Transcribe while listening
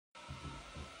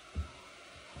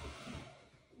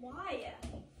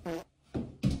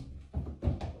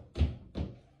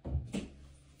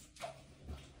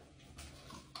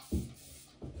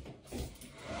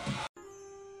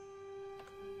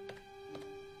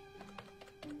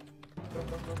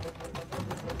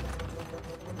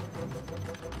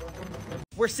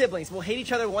We're siblings. We'll hate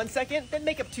each other 1 second, then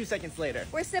make up 2 seconds later.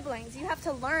 We're siblings. You have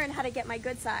to learn how to get my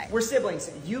good side. We're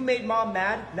siblings. You made mom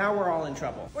mad, now we're all in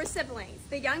trouble. We're siblings.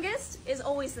 The youngest is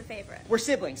always the favorite. We're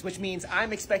siblings, which means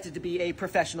I'm expected to be a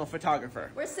professional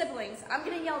photographer. We're siblings. I'm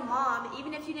gonna yell mom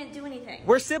even if you didn't do anything.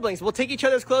 We're siblings. We'll take each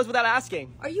other's clothes without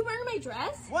asking. Are you wearing my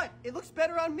dress? What? It looks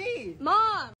better on me.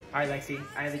 Mom! All right, Lexi,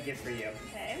 I have a gift for you.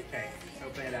 Okay. Okay,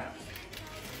 open it up.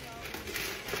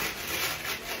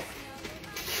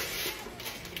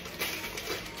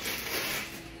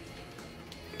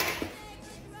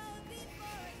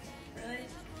 Really?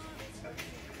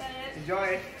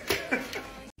 Enjoy.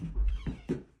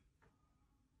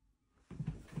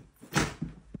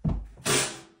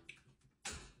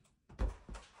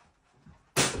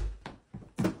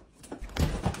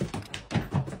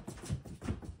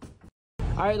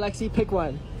 All right, Lexi, pick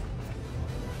one.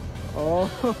 Oh.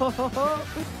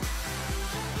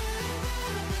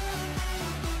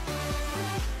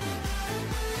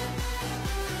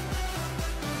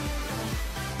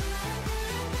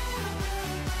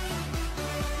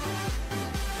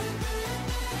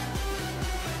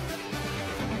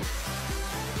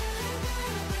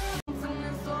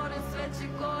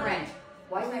 Brent,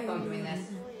 why is my phone doing this?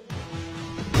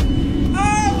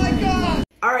 Oh my God!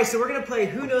 All right, so we're gonna play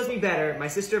Who Knows Me Better, my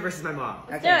sister versus my mom.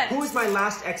 Let's do it. Who was my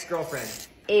last ex-girlfriend?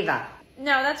 Ava.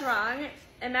 No, that's wrong.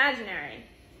 Imaginary.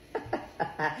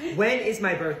 When is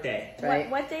my birthday? Right.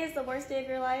 What day is the worst day of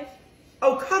your life?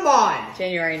 Oh, come on!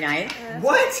 January 9th.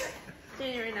 What?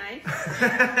 January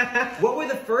 9th. What were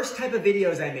the first type of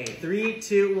videos I made? 3,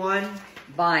 2, 1.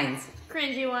 Vines.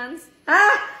 Cringy ones.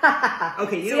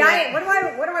 Okay, you know what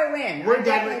do I win? We're I'm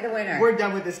done definitely with the winner. We're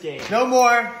done with this game. No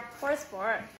more. Poor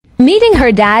sport. Meeting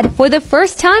her dad for the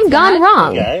first time gone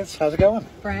wrong. Hey guys, how's it going?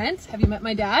 Brent, have you met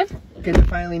my dad? Good to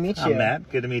finally meet you. I'm Matt.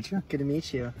 Good to meet you. Good to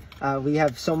meet you. We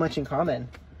have so much in common.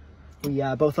 We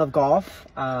both love golf.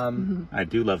 I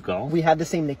do love golf. We have the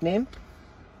same nickname.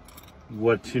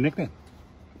 What's your nickname?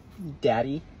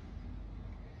 Daddy.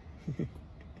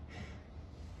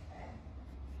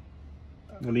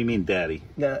 What do you mean, Daddy?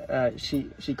 No,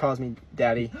 she calls me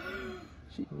Daddy.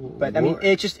 But I mean,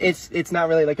 it's not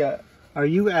really like a. Are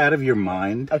you out of your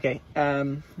mind? Okay,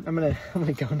 I'm gonna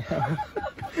go now.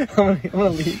 I'm gonna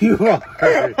leave. You are.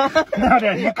 Now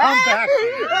then, you come back.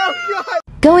 Oh God!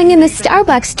 Going in the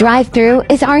Starbucks drive-thru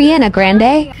is Ariana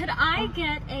Grande. Could I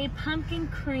get a pumpkin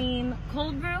cream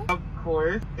cold brew? Of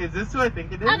course. Is this who I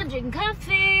think it is? I've been drinking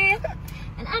coffee,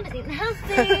 and I've been eating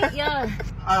healthy. Yeah.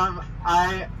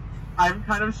 I'm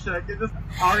kind of shook. Is this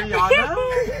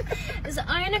Ariana? It's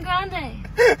Ariana Grande.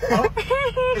 Oh,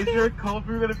 is your cold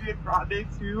brew gonna be a grande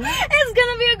too? It's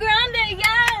gonna be a grande,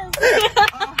 yes!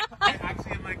 I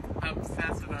actually am like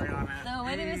obsessed with Ariana. No,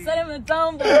 I didn't set him a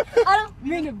phone, but I don't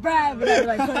mean to brag, but I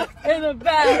like put it in the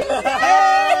bag.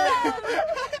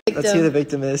 Let's see who the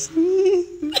victim is.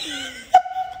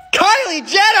 Kylie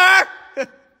Jenner!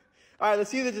 Alright, let's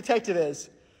see who the detective is.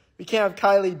 We can't have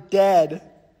Kylie dead.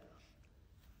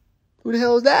 Who the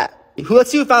hell is that? Let's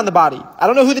see who found the body. I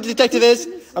don't know who the detective is.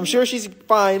 I'm sure she's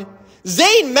fine.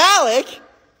 Zayn Malik?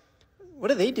 What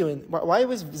are they doing? Why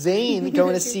was Zayn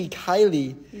going to see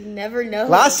Kylie? You never know.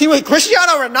 Last scene with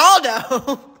Cristiano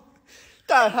Ronaldo.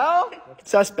 The hell?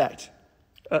 Suspect.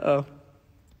 Uh-oh.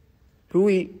 Who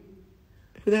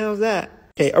the hell is that?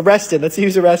 Okay, arrested. Let's see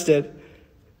who's arrested.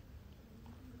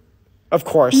 Of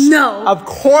course. No. Of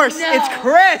course. No. It's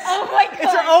Chris. Oh my God.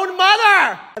 It's her own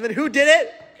mother. And then who did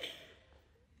it?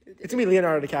 It's gonna be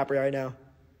Leonardo DiCaprio right now.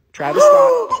 Travis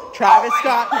Scott. Travis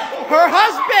Scott. Her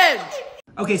husband.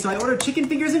 Okay, so I ordered chicken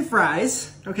fingers and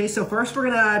fries. Okay, so first we're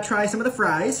gonna try some of the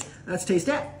fries. Let's taste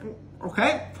it.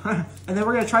 Okay. And then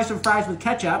we're gonna try some fries with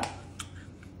ketchup.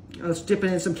 Let's dip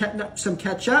it in some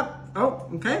ketchup. Oh,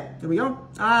 okay. There we go.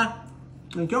 There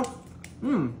we go.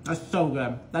 That's so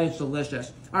good. That is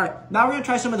delicious. All right, now we're gonna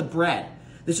try some of the bread.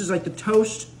 This is like the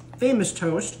toast, famous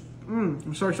toast.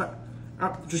 I'm so excited.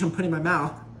 Oh, just gonna put it in my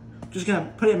mouth. Just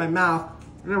gonna put it in my mouth.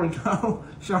 There we go.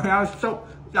 Sorry,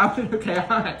 okay,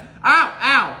 all right.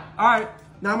 Ow. All right,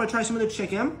 now I'm gonna try some of the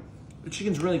chicken. The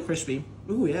chicken's really crispy.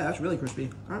 Ooh, yeah, that's really crispy.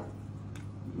 All right.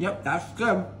 Yep, that's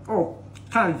good. Oh,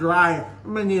 kind of dry.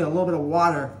 I'm gonna need a little bit of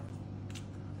water.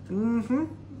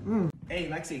 Hey,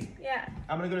 Lexi. Yeah.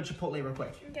 I'm gonna go to Chipotle real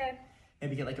quick. Okay.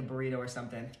 Maybe get like a burrito or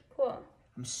something. Cool.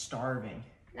 I'm starving.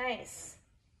 Nice.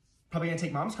 Probably gonna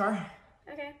take mom's car.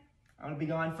 Okay. I'm gonna be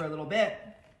gone for a little bit.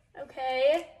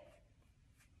 Okay.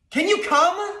 Can you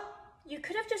come? You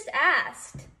could have just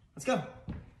asked. Let's go.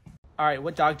 All right,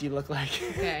 what dog do you look like?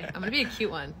 Okay, I'm gonna be a cute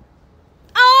one.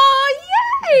 Oh,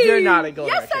 yay! You're not a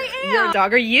golden Yes, retriever. I am. What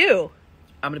dog are you?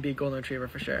 I'm gonna be a golden retriever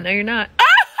for sure. No, you're not.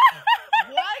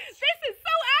 What? This is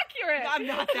so accurate. I'm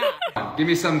not that. Give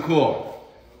me something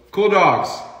cool. Cool dogs.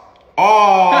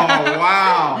 Oh,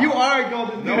 wow. You are a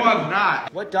golden No, retriever. I'm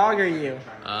not. What dog are you?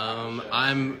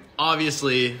 I'm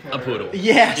obviously a poodle.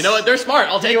 Yes. You know what? They're smart.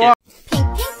 I'll take You it. are. Pink,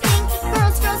 pink, pink,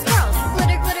 girls, girls, girls.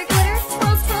 Glitter, glitter, glitter.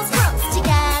 Swirls, swirls, swirls.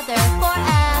 Together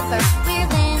forever. We're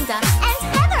Linda and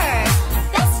Heather.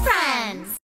 Best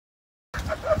friends.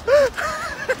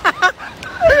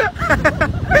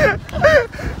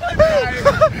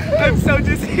 I'm so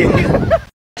dizzy.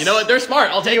 You know what? They're smart.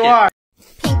 I'll take You it. are.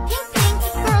 Pink, pink, pink,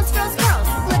 girls, girls, girls.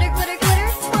 Glitter, glitter, glitter.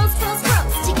 Swirls, swirls,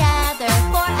 swirls. Together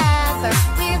forever.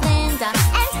 We're Linda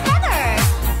and Heather.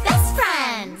 Best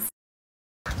friends.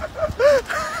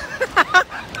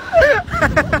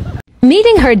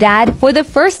 Meeting her dad for the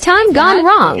first time gone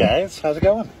wrong. Guys, how's it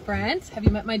going? Brent, have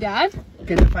you met my dad?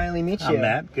 Good to finally meet you. I'm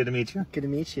Matt. Good to meet you. Good to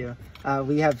meet you.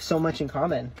 We have so much in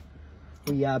common.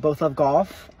 We both love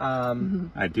golf.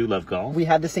 I do love golf. We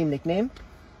have the same nickname,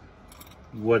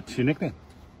 What's your nickname?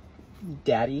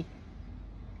 Daddy.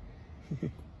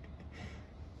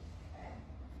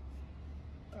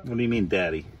 What do you mean,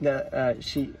 Daddy? No,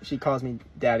 she calls me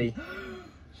Daddy.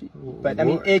 But I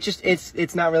mean,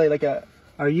 it's not really like a.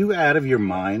 Are you out of your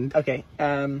mind? Okay,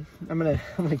 I'm gonna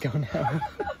go now.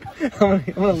 I'm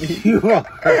gonna leave. You are.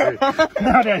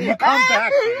 No, Dad, you come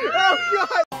back.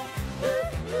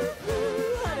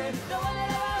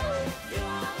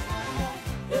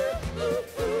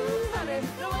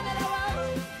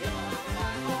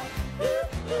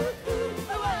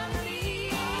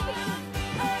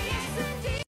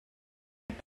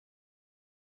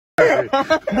 Oh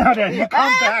God! No, Dad, you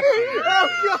come back. Oh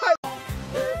God!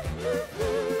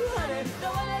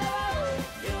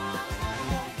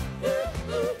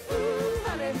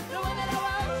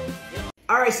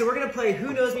 All right, so we're gonna play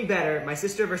Who Knows Me Better, my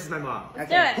sister versus my mom. Okay.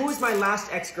 Do it. Who was my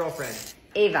last ex-girlfriend?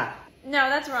 Ava. No,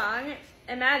 that's wrong.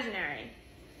 Imaginary.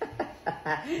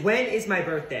 When is my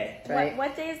birthday? Right.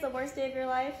 What day is the worst day of your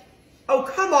life? Oh,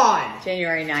 come on!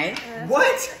 January 9th.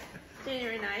 What?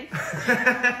 January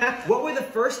 9th. What were the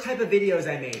first type of videos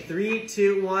I made? 3,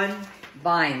 2, 1.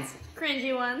 Vines.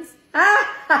 Cringy ones.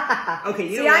 Okay,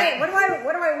 you See, know what?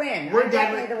 what do I win? We're I'm done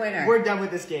definitely with the winner. We're done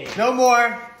with this game. No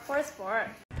more. Poor sport.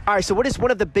 All right, so what is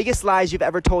one of the biggest lies you've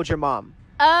ever told your mom?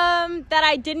 That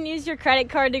I didn't use your credit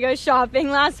card to go shopping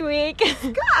last week.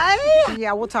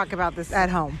 Yeah, we'll talk about this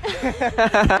at home.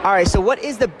 All right, so what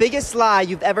is the biggest lie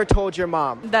you've ever told your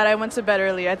mom? That I went to bed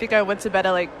early. I think I went to bed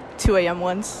at like 2 a.m.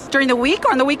 once. During the week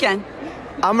or on the weekend?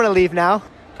 I'm gonna leave now.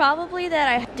 Probably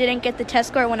that I didn't get the test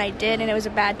score when I did, and it was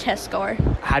a bad test score.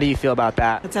 How do you feel about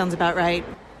that? That sounds about right.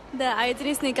 That I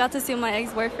didn't sneak out to see my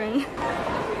ex-boyfriend.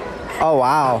 Oh,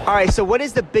 wow. All right, so what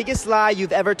is the biggest lie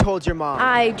you've ever told your mom?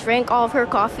 I drank all of her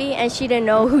coffee, and she didn't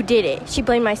know who did it. She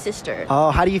blamed my sister. Oh,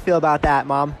 how do you feel about that,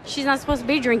 Mom? She's not supposed to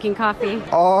be drinking coffee.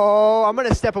 Oh, I'm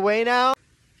gonna step away now.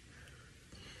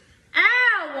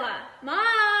 Ow!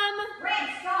 Mom!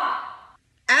 Brent, stop!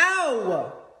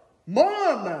 Ow!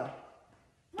 Mom!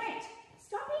 Brent,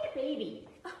 stop being a baby.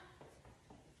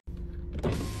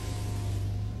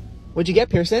 What'd you get,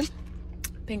 Pearson?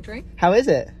 Pink drink. How is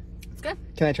it? It's good.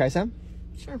 Can I try some?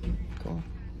 Sure. Cool.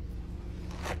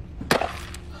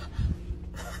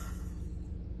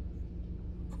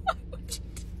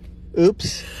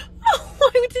 Oops.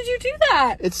 Why did you do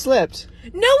that? It slipped.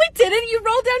 No, it didn't. You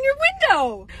rolled down your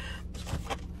window.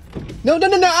 No, no,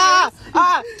 no, no. Ah!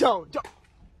 Ah! Don't.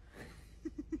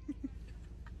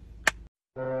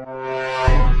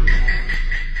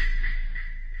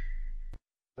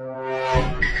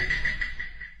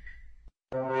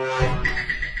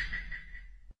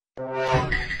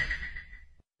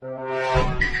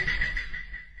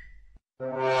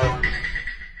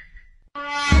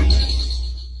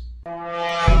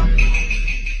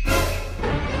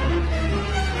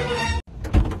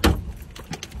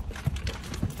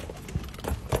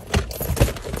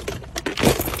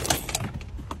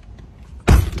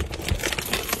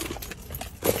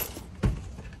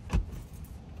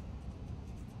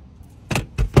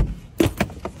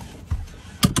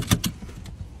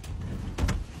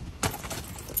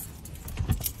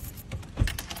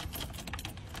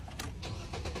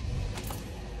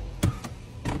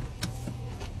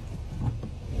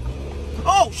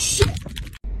 Oh, shit!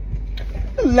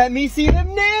 Let me see them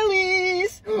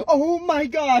nailies! Oh my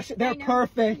gosh, they're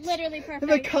perfect. Literally perfect.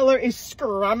 The color is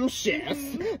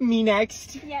scrumptious. Me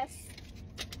next. Yes.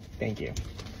 Thank you.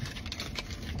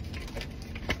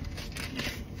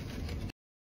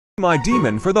 My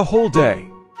demon for the whole day.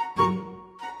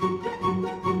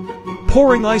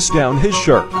 Pouring ice down his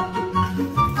shirt.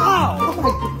 Ow!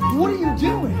 What are you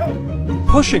doing?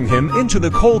 pushing him into the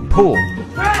cold pool.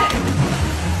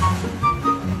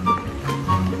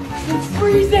 It's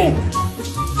freezing!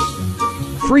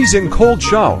 Freezing cold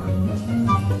shower.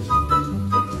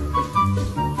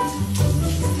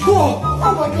 Cool!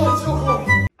 Oh my god, it's so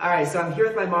cool! Alright, so I'm here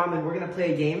with my mom and we're gonna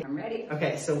play a game. I'm ready.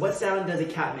 Okay, so what sound does a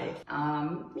cat make?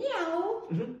 Meow.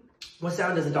 What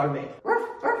sound does a dog make? Ruff,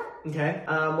 ruff. Okay.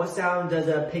 What sound does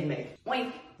a pig make?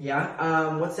 Oink.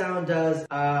 Yeah. What sound does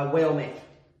a whale make?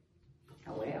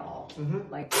 A whale.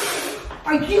 Like.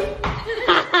 Are you?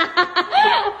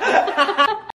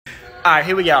 Alright,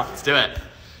 here we go. Let's do it.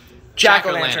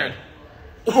 Jack-o'-lantern.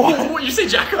 What? You say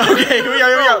jack-o'-lantern? Okay, here we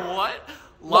go. What?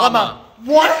 Llama.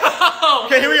 What?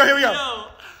 Okay, here we go. No.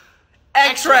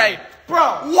 X-ray. Bro.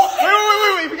 What?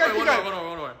 Wait. We gotta keep going.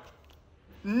 One more.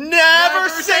 Never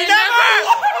say never!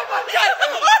 Oh my god!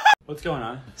 What's going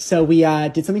on? So we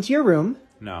did something to your room.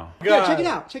 No. Yeah, check it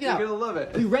out. You're gonna love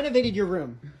it. We renovated your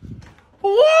room.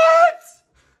 What?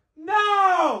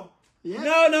 No! Yeah.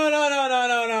 No.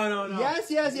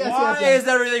 Yes. Why is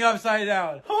everything upside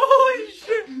down? Holy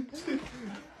shit!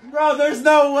 Bro, there's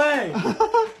no way!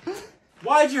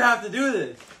 Why'd you have to do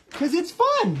this? Because it's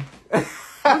fun.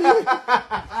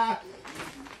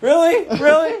 Really?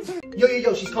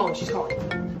 Yo, she's calling.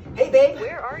 Hey, babe.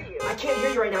 Where are you? I can't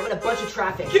hear you right now. I'm in a bunch of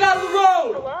traffic. Get out of the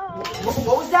road! Hello?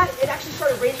 What was that? It actually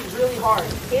started raining really hard.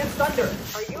 And thunder.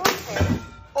 Are you okay?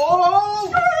 Oh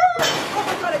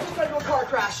my god, I just got into a car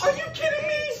crash. Are you kidding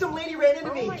me? Some lady ran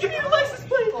into me. Give me your license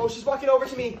plate. Oh, she's walking over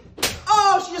to me.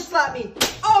 Oh, she just slapped me.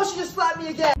 Oh, she just slapped me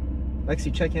again.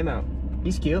 Lexi, check him out.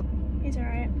 He's cute. He's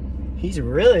alright. He's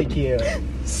really cute.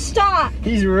 Stop!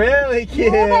 He's really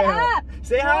cute. Move it up!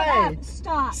 Say hi. Up.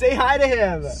 Stop. Say hi to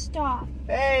him. Stop.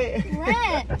 Hey.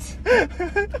 Brent!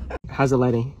 How's the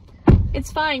lighting?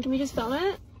 It's fine. Can we just film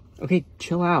it? Okay,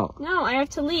 chill out. No, I have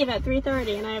to leave at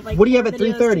 3:30 and I have like What do you have at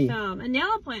videos 3:30? to film. A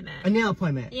nail appointment. A nail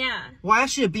appointment? Yeah. Well, I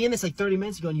asked you to be in this like 30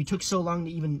 minutes ago and you took so long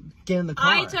to even get in the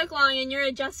car. I took long and you're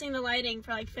adjusting the lighting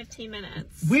for like 15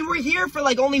 minutes. We were here for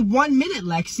like only 1 minute,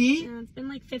 Lexi. Yeah, it's been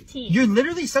like 15. You're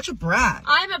literally such a brat.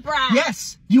 I'm a brat.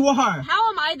 Yes, you are.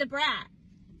 How am I the brat?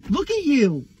 Look at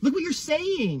you. Look what you're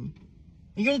saying.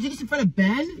 You're gonna do this in front of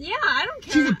Ben? Yeah, I don't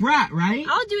care. She's a brat, right?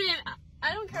 I'll do it.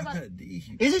 I don't care about.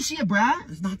 Isn't she a brat?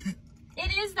 It's not that.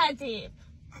 It is that deep.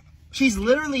 She's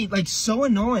literally like so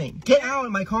annoying. Get out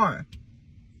of my car.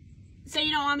 So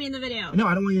you don't want me in the video? No,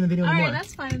 I don't want you in the video anymore. Alright,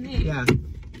 that's fine with me. Yeah.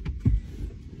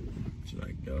 Should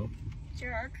I go?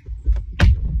 Jerk.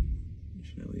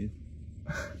 Should I leave?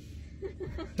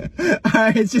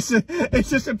 Alright, it's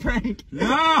just a prank.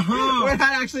 No! We're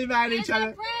not actually mad at each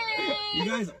other.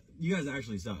 You guys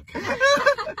actually suck.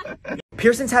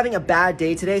 Pearson's having a bad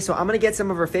day today, so I'm gonna get some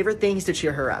of her favorite things to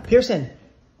cheer her up. Pearson,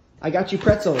 I got you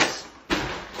pretzels.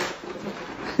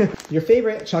 Your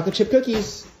favorite chocolate chip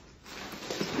cookies.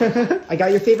 I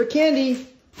got your favorite candy.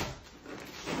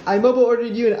 I mobile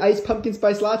ordered you an iced pumpkin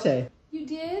spice latte. You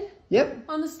did? Yep.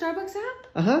 On the Starbucks app?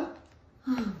 Uh-huh.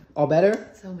 All better?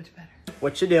 So much better.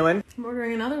 What you doing? I'm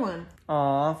ordering another one.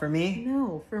 Aw, for me?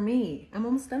 No, for me. I'm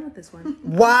almost done with this one.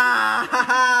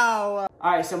 Wow!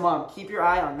 Alright, so Mom, keep your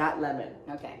eye on that lemon.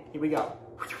 Okay. Here we go.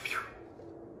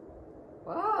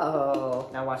 Whoa.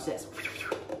 Now watch this.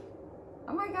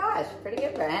 Oh my gosh. Pretty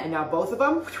good, Brent. And now both of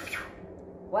them.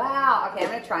 Wow. Okay,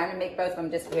 I'm gonna try and make both of them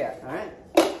disappear. Alright.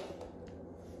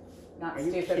 Not Are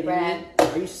you stupid, kidding Brent. me?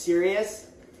 Are you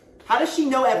serious? How does she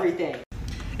know everything?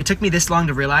 It took me this long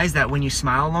to realize that when you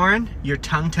smile, Lauren, your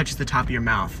tongue touches the top of your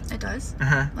mouth. It does?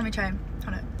 Uh-huh. Let me try.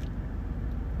 Hold it.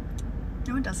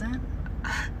 No, it doesn't.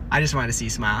 I just wanted to see you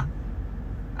smile.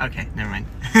 Okay, never mind.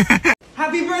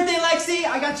 Happy birthday, Lexi!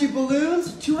 I got you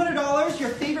balloons, $200, your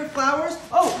favorite flowers,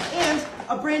 oh, and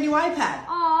a brand new iPad.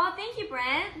 Aw, thank you,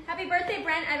 Brent. Happy birthday,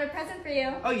 Brent. I have a present for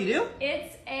you. Oh, you do?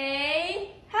 It's a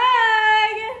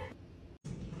hug.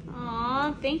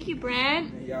 Aw, thank you,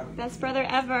 Brent. There you go. Best brother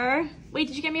ever. Wait,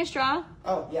 did you get me a straw?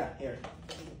 Oh, yeah, here.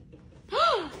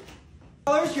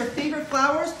 Your favorite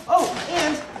flowers, oh,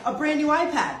 and a brand new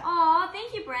iPad. Aw,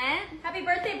 thank you, Brent. Happy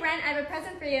birthday, Brent. I have a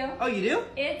present for you. Oh, you do?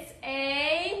 It's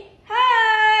a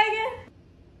hug.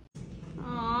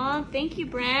 Aw, thank you,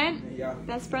 Brent. There you go.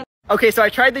 Best brother. Okay, so I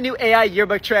tried the new AI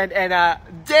yearbook trend and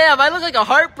damn, I look like a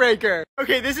heartbreaker.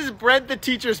 Okay, this is Brent the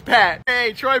teacher's pet.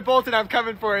 Hey, Troy Bolton, I'm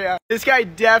coming for you. This guy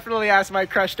definitely asked my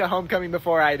crush to homecoming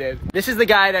before I did. This is the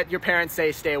guy that your parents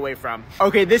say stay away from.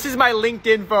 Okay, this is my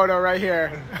LinkedIn photo right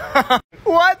here.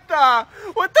 What the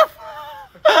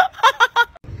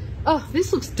Oh,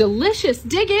 this looks delicious.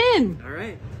 Dig in. All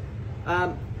right.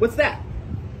 What's that?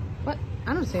 What?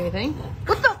 I don't say anything.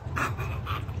 What the?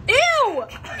 Ew!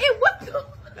 Ew, what the?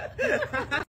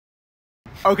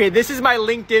 Okay, this is my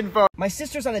LinkedIn photo. My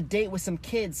sister's on a date with some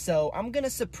kids, so I'm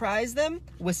gonna surprise them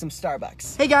with some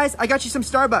Starbucks. Hey guys, I got you some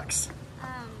Starbucks.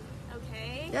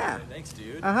 Okay. Yeah. Thanks,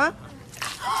 dude. Uh-huh.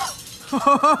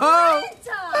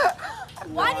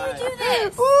 Why do you do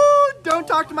this? Ooh, don't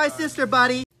talk to my sister,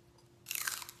 buddy.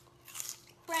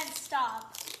 Brent,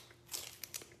 stop.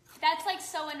 That's like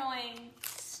so annoying.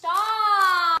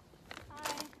 Stop!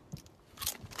 Hi.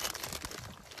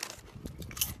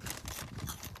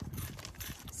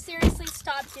 Seriously,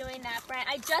 stop doing that, Brent.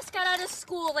 I just got out of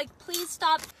school. Like, please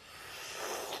stop.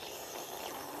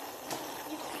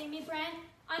 You kidding me, Brent?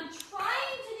 I'm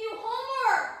trying to do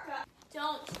homework.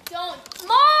 Don't.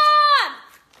 Mom!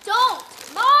 Don't!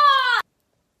 Mom!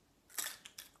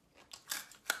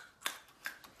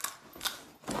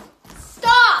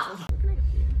 Stop!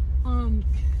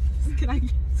 Can I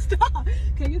stop?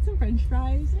 Can I get some French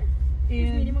fries?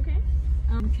 And medium, okay?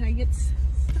 Can I get stop?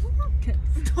 Can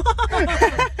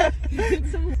I get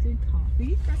some roasted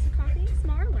coffee? Roasted coffee?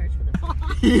 Small or large for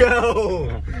this?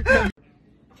 Yo!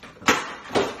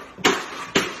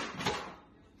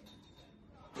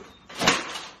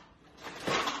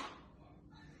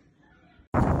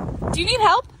 Do you need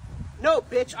help? No,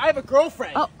 bitch, I have a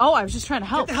girlfriend. Oh, I was just trying to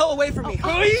help. Get the hell away from me.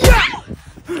 Oh, yeah!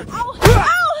 Ow!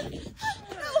 Ow!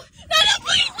 No,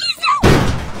 please, no!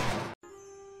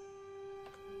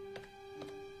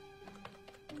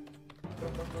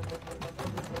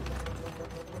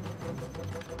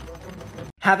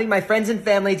 Having my friends and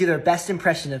family do their best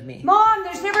impression of me. Mom,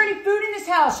 there's never any food in this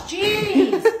house.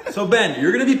 Jeez. So Ben,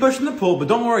 you're gonna be pushing the pool, but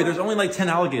don't worry, there's only like 10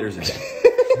 alligators in it.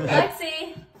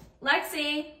 Lexi.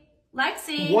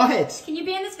 What? Can you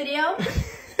be in this video?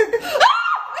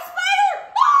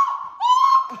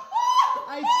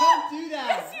 I can't do that.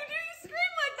 Yes, you do. You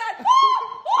scream like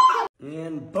that.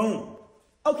 And boom.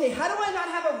 Okay, how do I not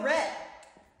have a red?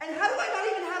 And how do I not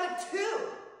even have a 2?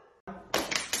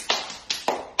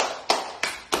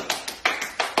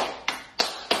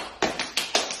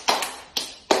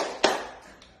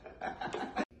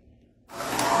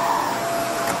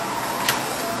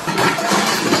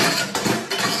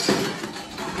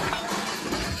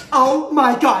 Oh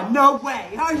my god, no way!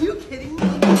 Are you kidding me?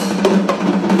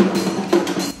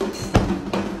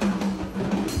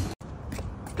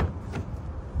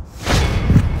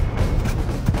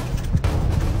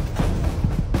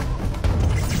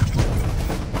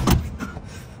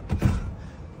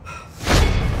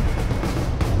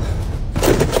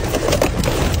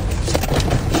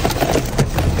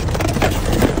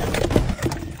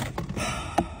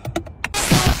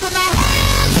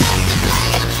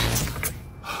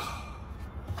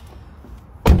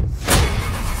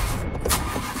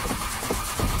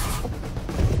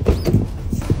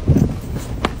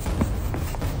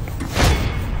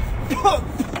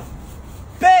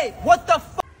 Babe, what the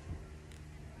f-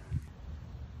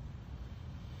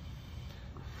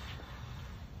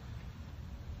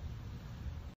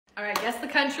 Alright, guess the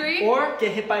country. Or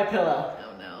get hit by a pillow.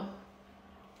 Oh no.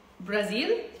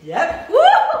 Brazil? Yep. Woo!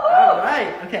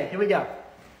 Alright, okay, here we go.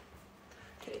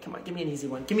 Okay, come on, give me an easy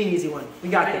one. Give me an easy one. We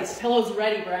got this. Pillow's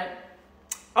ready, Brent.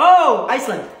 Oh,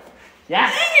 Iceland.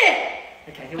 Yes. Dang it!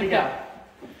 Okay, here we go.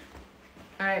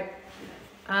 Alright.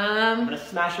 I'm gonna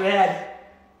smash your head.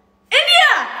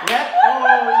 India! Yep. Oh,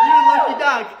 you're a lucky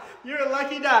duck. You're a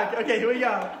lucky duck. Okay, here we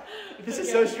go. This is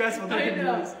so stressful. I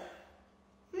know.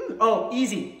 Oh,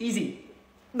 easy.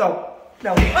 No.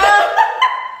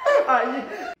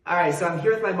 Alright, so I'm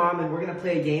here with my mom and we're gonna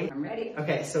play a game. I'm ready.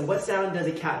 Okay, so what sound does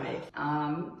a cat make?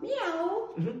 Meow.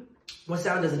 What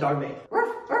sound does a dog make?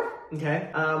 Ruff, ruff. Okay.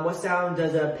 What sound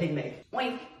does a pig make?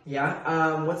 Oink.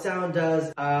 Yeah. What sound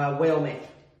does a whale make?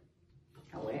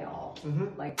 A whale.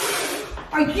 Like,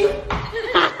 Are you?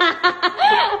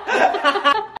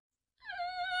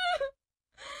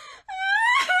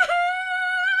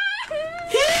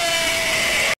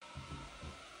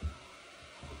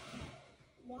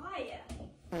 Why?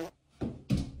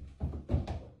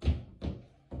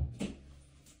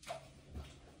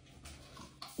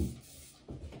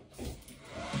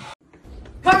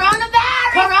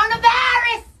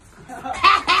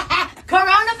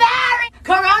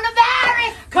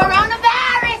 Coronavirus!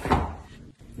 Coronavirus!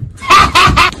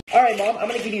 Alright, Mom, I'm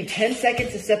gonna give you 10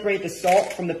 seconds to separate the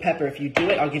salt from the pepper. If you do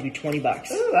it, I'll give you 20 bucks.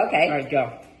 ooh, okay. Alright,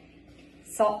 go.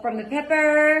 Salt from the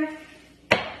pepper.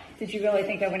 Did you really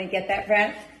think I wouldn't get that,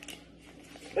 Brent?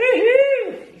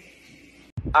 Woohoo!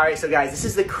 Alright, so guys, this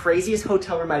is the craziest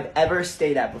hotel room I've ever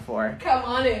stayed at before. Come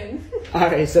on in.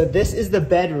 Alright, so this is the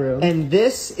bedroom, and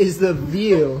this is the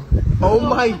view. Oh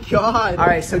my god.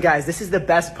 Alright, so guys, this is the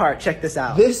best part. Check this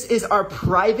out. This is our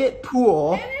private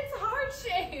pool. And it's heart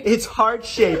shaped. It's heart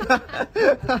shaped.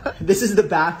 This is the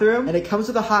bathroom, and it comes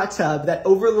with a hot tub that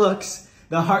overlooks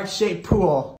the heart shaped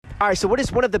pool. All right, so what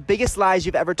is one of the biggest lies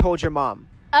you've ever told your mom?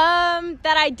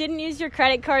 That I didn't use your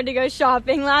credit card to go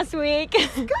shopping last week.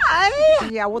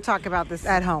 Yeah, we'll talk about this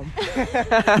at home.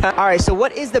 All right, so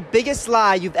what is the biggest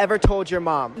lie you've ever told your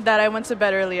mom? That I went to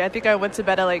bed early. I think I went to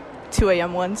bed at like 2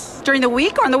 a.m. once. During the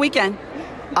week or on the weekend?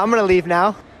 I'm gonna leave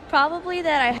now. Probably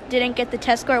that I didn't get the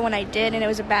test score when I did, and it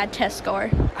was a bad test score.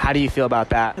 How do you feel about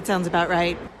that? That sounds about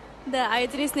right. That I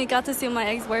didn't sneak out to see my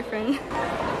ex-boyfriend.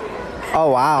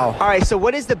 Oh, wow. All right, so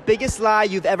what is the biggest lie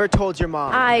you've ever told your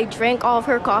mom? I drank all of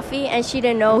her coffee, and she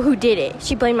didn't know who did it.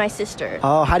 She blamed my sister.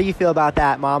 Oh, how do you feel about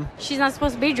that, Mom? She's not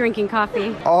supposed to be drinking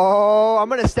coffee. Oh, I'm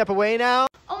gonna step away now.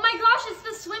 Oh my gosh, it's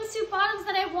the swimsuit bottoms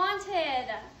that I wanted.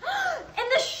 And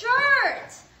the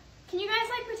shirt. Can you guys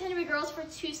like pretend to be girls for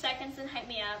 2 seconds and hype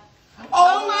me up?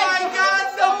 Oh my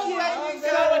God, so cute. I didn't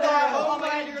know that. Oh my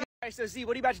God. All right, so Z,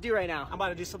 what are you about to do right now? I'm about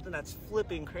to do something that's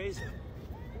flipping crazy.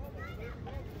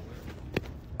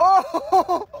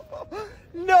 Oh,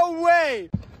 no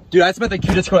way. Dude, I just met the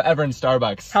cutest girl ever in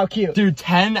Starbucks. How cute? Dude,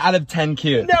 10 out of 10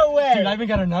 cute. No way. Dude, I even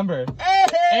got her number. Hey.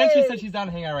 And she said she's down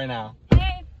to hang out right now.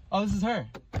 Hey. Oh, this is her.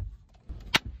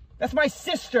 That's my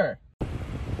sister.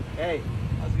 Hey,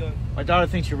 how's it going? My daughter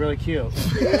thinks you're really cute. No!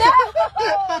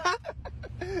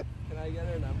 Can I get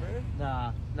her number?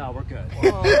 Nah, no, we're good.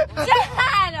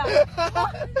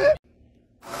 Dad!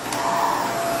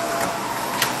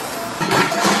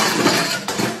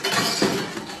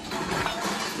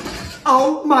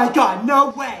 Oh my God, no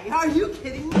way. Are you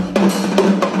kidding me?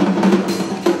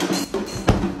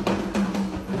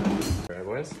 Alright,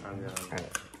 boys?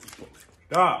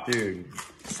 Stop. Dude,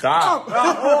 stop.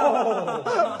 Oh.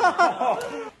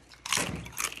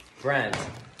 Brent.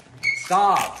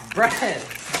 Stop. Brent.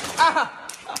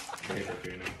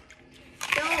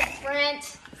 Don't,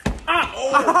 Brent.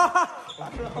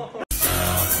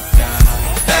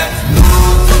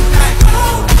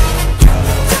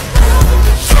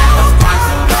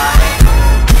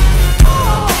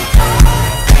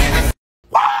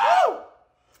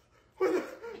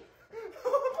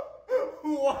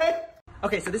 What?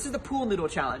 Okay, so this is the pool noodle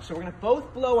challenge. So we're gonna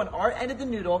both blow on our end of the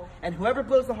noodle, and whoever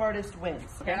blows the hardest wins.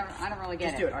 Okay? I don't really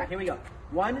get Just it. do it. All right, here we go.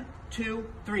 1, 2,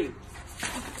 3.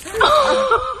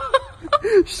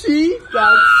 She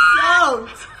got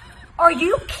soaked. Are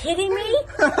you kidding me?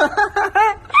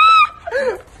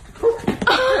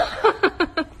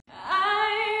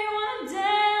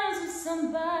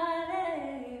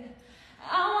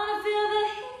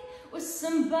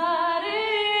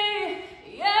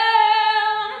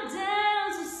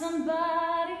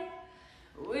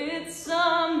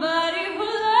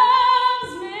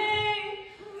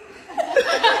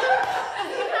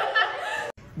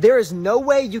 There is no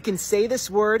way you can say this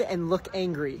word and look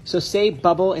angry. So say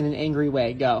bubble in an angry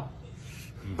way. Go.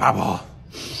 Bubble.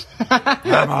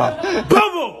 Bubble.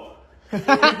 Bubble!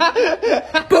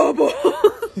 Bubble.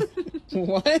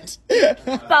 What?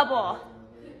 Bubble.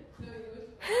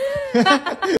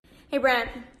 Hey, Brent.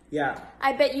 Yeah.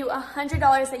 I bet you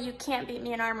 $100 that you can't beat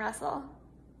me in arm wrestle.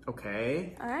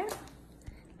 Okay. All right.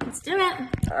 Let's do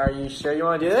it. Are you sure you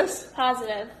want to do this?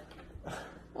 Positive.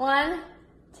 1,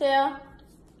 2,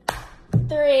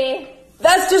 3.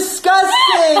 That's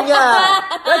disgusting!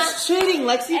 That's cheating,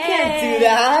 Lex. You can't do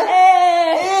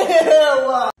that.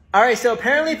 Ew. All right, so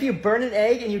apparently if you burn an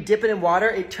egg and you dip it in water,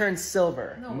 it turns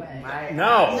silver. No way.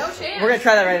 No. No chance. We're going to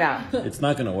try that right now. It's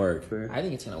not gonna work. I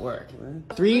think it's gonna work.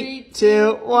 3,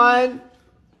 2, 1.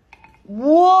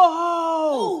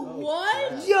 Whoa!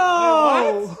 What?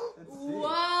 Yo!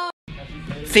 Wow.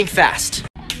 Think fast.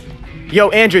 Yo,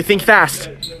 Andrew, think fast.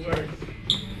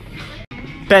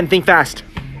 Ben, think fast.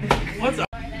 What's up?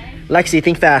 Lexi,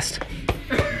 think fast.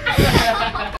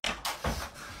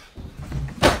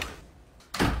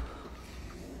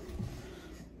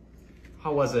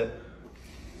 How was it?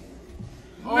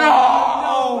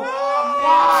 No!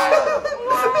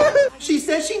 She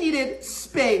said she needed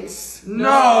space.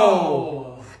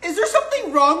 No! Is there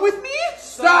something wrong with me?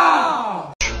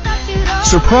 Stop!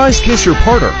 Surprise kiss your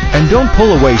partner, and don't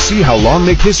pull away. See how long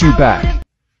they kiss you back.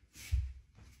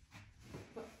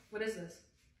 What is this?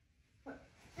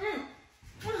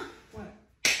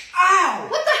 Ow!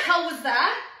 What the hell was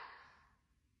that?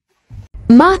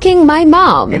 Mocking my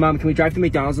mom. Hey, Mom, can we drive to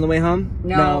McDonald's on the way home?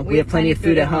 No, we have plenty of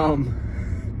food at home.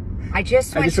 I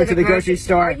just went to the grocery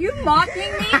store. Are you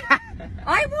mocking me?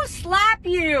 I will slap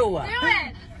you. Do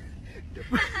it.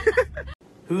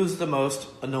 Who's the most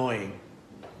annoying?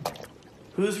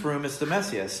 Whose room is the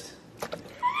messiest?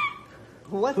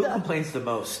 What Who the? complains the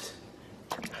most?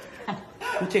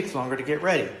 Who takes longer to get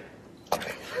ready?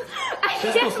 I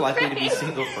Who's most likely to be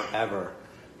single forever?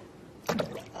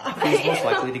 Who's most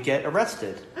likely to get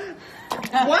arrested?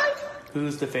 What?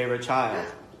 Who's the favorite child?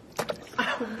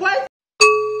 What?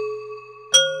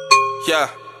 Yeah.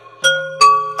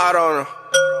 I don't know.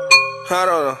 I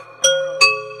don't know.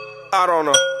 I don't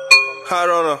know. I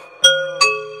don't know.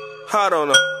 I don't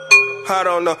know. I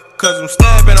don't know. Cause I'm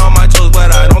stepping on my toes,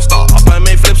 but I don't stop. I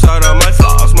make flips out of my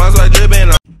flaws. Mine's like dripping.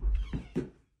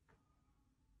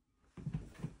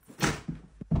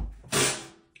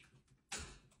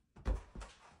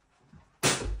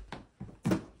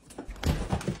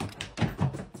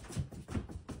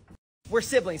 We're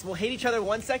siblings. We'll hate each other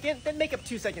 1 second, then make up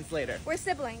 2 seconds later. We're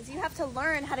siblings. You have to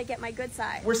learn how to get my good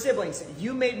side. We're siblings.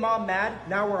 You made mom mad,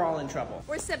 now we're all in trouble.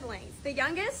 We're siblings. The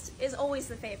youngest is always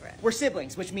the favorite. We're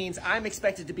siblings, which means I'm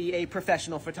expected to be a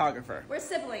professional photographer. We're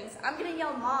siblings. I'm gonna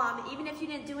yell mom even if you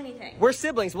didn't do anything. We're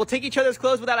siblings. We'll take each other's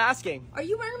clothes without asking. Are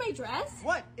you wearing my dress?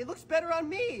 What? It looks better on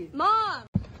me. Mom!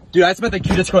 Dude, I just met the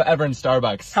cutest girl ever in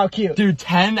Starbucks. How cute? Dude,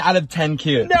 10 out of 10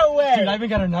 cute. No way! Dude, I even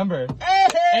got her number. Hey!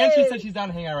 And she said she's down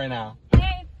to hang out right now.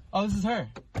 Hey! Oh, this is her.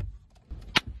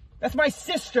 That's my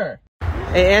sister.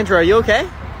 Hey, Andrew, are you okay?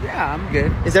 Yeah, I'm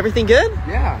good. Is everything good?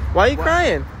 Yeah. Why are you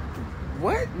crying?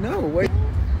 What? No, wait.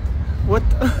 What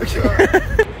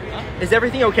the? Is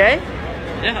everything okay?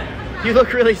 Yeah. You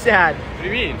look really sad. What do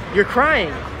you mean? You're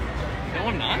crying. No,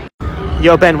 I'm not.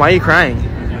 Yo, Ben, why are you crying?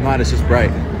 I'm not, it's just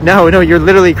bright. No, you're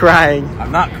literally crying.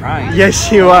 I'm not crying.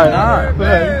 Yes, you are.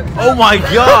 Oh my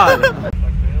god!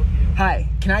 Hi,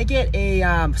 can I get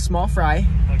a small fry?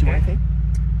 Okay. Do you want anything?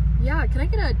 Yeah, can I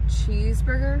get a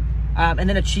cheeseburger? And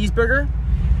then a cheeseburger?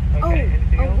 Okay,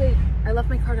 oh wait, I left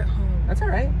my card at home. That's all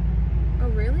right. Oh,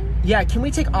 really? Yeah, can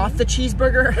we take off the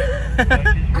cheeseburger?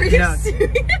 Are you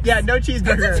serious? Yeah, no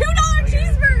cheeseburger. It's a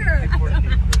 $2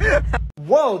 cheeseburger!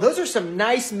 Whoa, those are some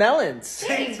nice melons.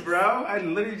 Thanks, bro. I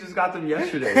literally just got them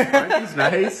yesterday. Aren't these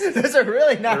nice? Those are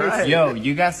really nice. Right. Yo,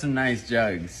 you got some nice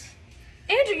jugs.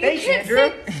 Andrew, you Thanks, can't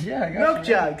Andrew. say Yeah, I got Milk some.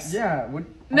 jugs. Yeah. What?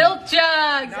 Milk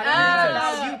jugs!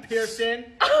 Not you, Pearson.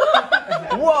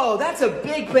 Whoa, that's a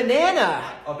big banana.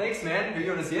 Oh, thanks, man. Are you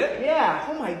going to see it? Yeah.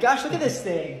 Oh my gosh, look at this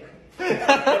thing. What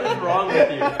is wrong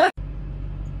with you?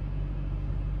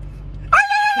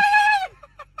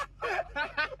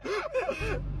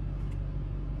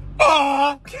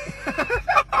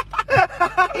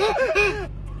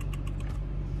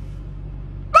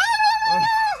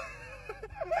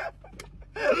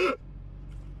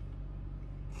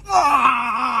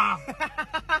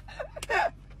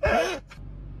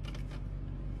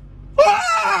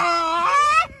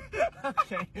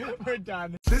 Okay, we're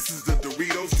done. This is the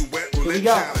Doritos Duet Here we Roulette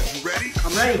go. Challenge. You ready?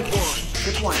 I'm ready.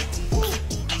 Which one?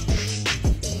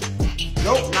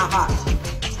 Nope, not hot.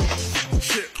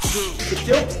 Chip 2. Chip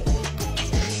 2?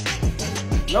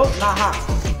 Nope, not hot.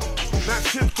 Not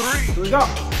chip 3. Here we go.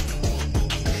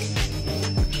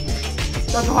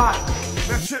 That's so hot.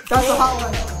 Not chip 4. That's a hot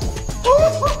one.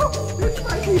 It's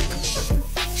spicy.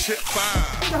 Chip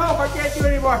 5. No, I can't do it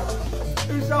anymore.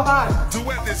 It's so hot.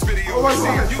 Duet this video. Oh my See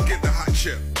God. if you get the hot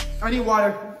chip. I need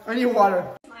water. I need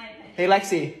water. Hey,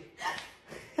 Lexi.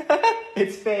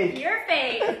 It's fake. You're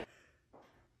fake.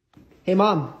 Hey,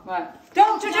 Mom. What?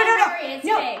 Don't worry, it's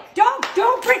fake.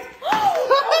 Don't bring.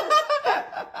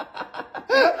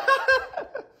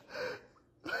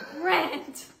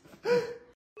 Brent.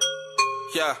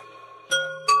 Yeah.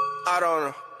 I don't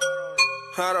know.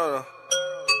 I don't know.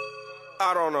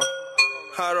 I don't know.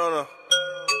 I don't know.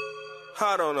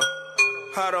 I don't know.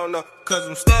 I don't know. Cause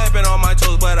I'm stepping on my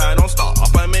toes, but I don't stop.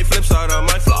 I make flips out of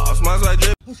my flaws. Mine's like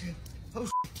drip.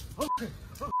 Okay.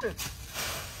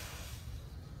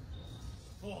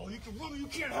 Oh, you can run, you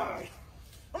can't hide.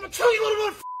 I'm gonna tell you,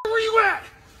 little motherfucker, where you at?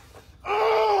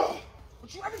 Oh!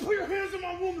 Don't you ever put your hands on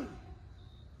my woman.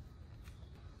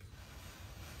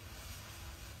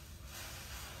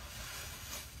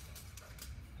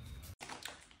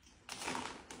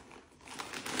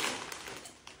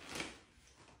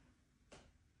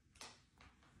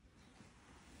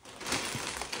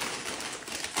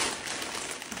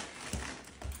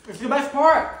 It's the best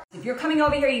part. If you're coming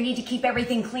over here, you need to keep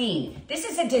everything clean. This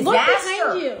is a disaster. Look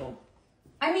behind you.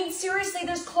 I mean, seriously,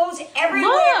 there's clothes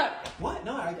everywhere. Look. What?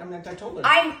 No, I told her.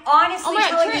 I'm honestly Oh my God,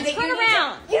 telling you that turn you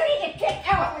around. need to get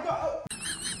out.